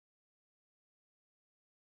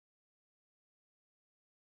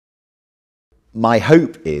my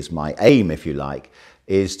hope is, my aim, if you like,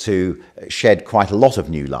 is to shed quite a lot of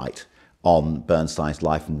new light on Bernstein's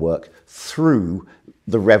life and work through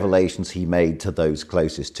the revelations he made to those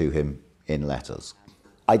closest to him in letters.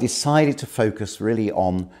 I decided to focus really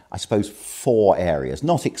on, I suppose, 4 areas,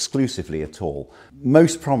 not exclusively at all.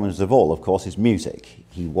 Most prominent of all, of course, is music.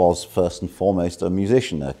 He was first and foremost a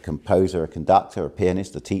musician, a composer, a conductor, a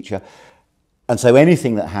pianist, a teacher. And so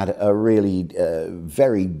anything that had a really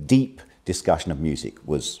very deep discussion of music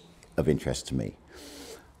was of interest to me.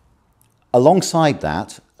 Alongside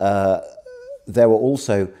that, there were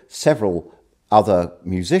also several other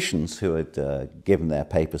musicians who had given their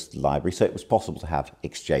papers to the library, so it was possible to have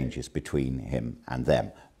exchanges between him and them,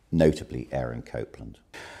 notably Aaron Copland.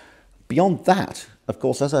 Beyond that, of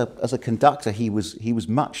course, as a conductor, he was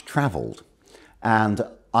much travelled, and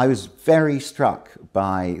I was very struck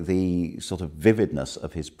by the sort of vividness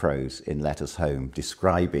of his prose in Letters Home,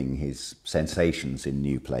 describing his sensations in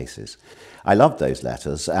new places. I loved those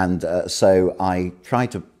letters, and so I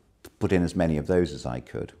tried to put in as many of those as I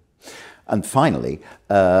could. And finally,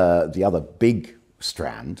 the other big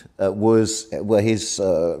strand were his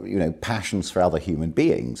passions for other human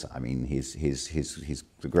beings. I mean, the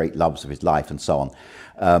great loves of his life and so on.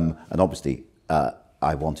 And obviously,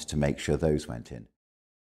 I wanted to make sure those went in.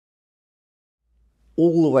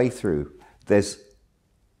 All the way through, there's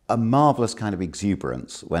a marvellous kind of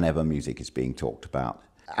exuberance whenever music is being talked about.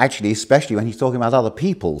 Actually, especially when he's talking about other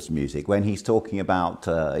people's music, when he's talking about,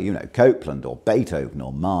 Copland or Beethoven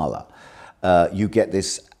or Mahler, you get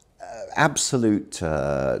this absolute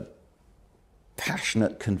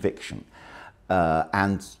passionate conviction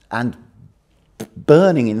and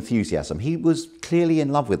burning enthusiasm. He was clearly in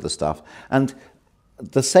love with the stuff, and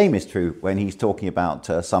the same is true when he's talking about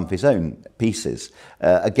some of his own pieces.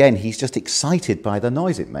 Again, he's just excited by the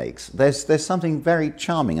noise it makes. There's something very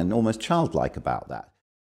charming and almost childlike about that.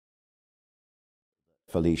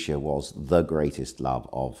 Felicia was the greatest love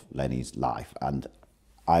of Lenny's life, and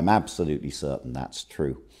I'm absolutely certain that's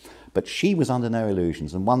true. But she was under no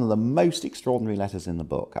illusions, and one of the most extraordinary letters in the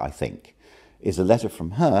book, I think, is a letter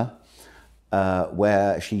from her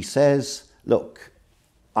where she says, look,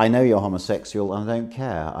 I know you're homosexual and I don't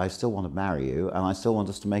care. I still want to marry you and I still want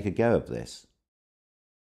us to make a go of this.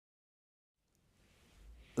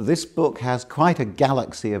 This book has quite a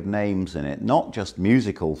galaxy of names in it, not just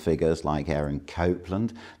musical figures like Aaron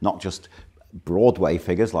Copland, not just Broadway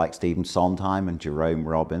figures like Stephen Sondheim and Jerome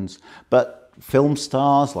Robbins, but film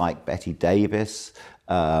stars like Bette Davis,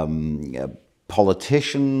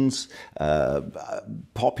 politicians,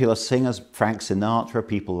 popular singers, Frank Sinatra,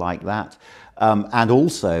 people like that, and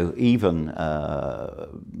also even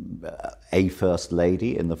a First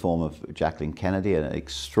Lady in the form of Jacqueline Kennedy, an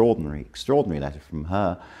extraordinary letter from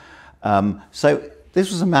her. So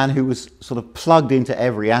this was a man who was sort of plugged into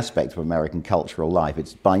every aspect of American cultural life.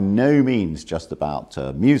 It's by no means just about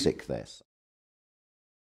music, this.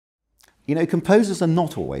 You know, composers are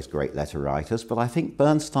not always great letter writers, but I think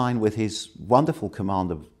Bernstein, with his wonderful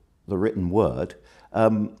command of the written word,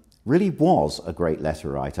 really was a great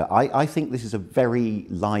letter writer. I think this is a very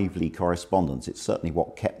lively correspondence. It's certainly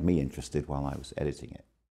what kept me interested while I was editing it.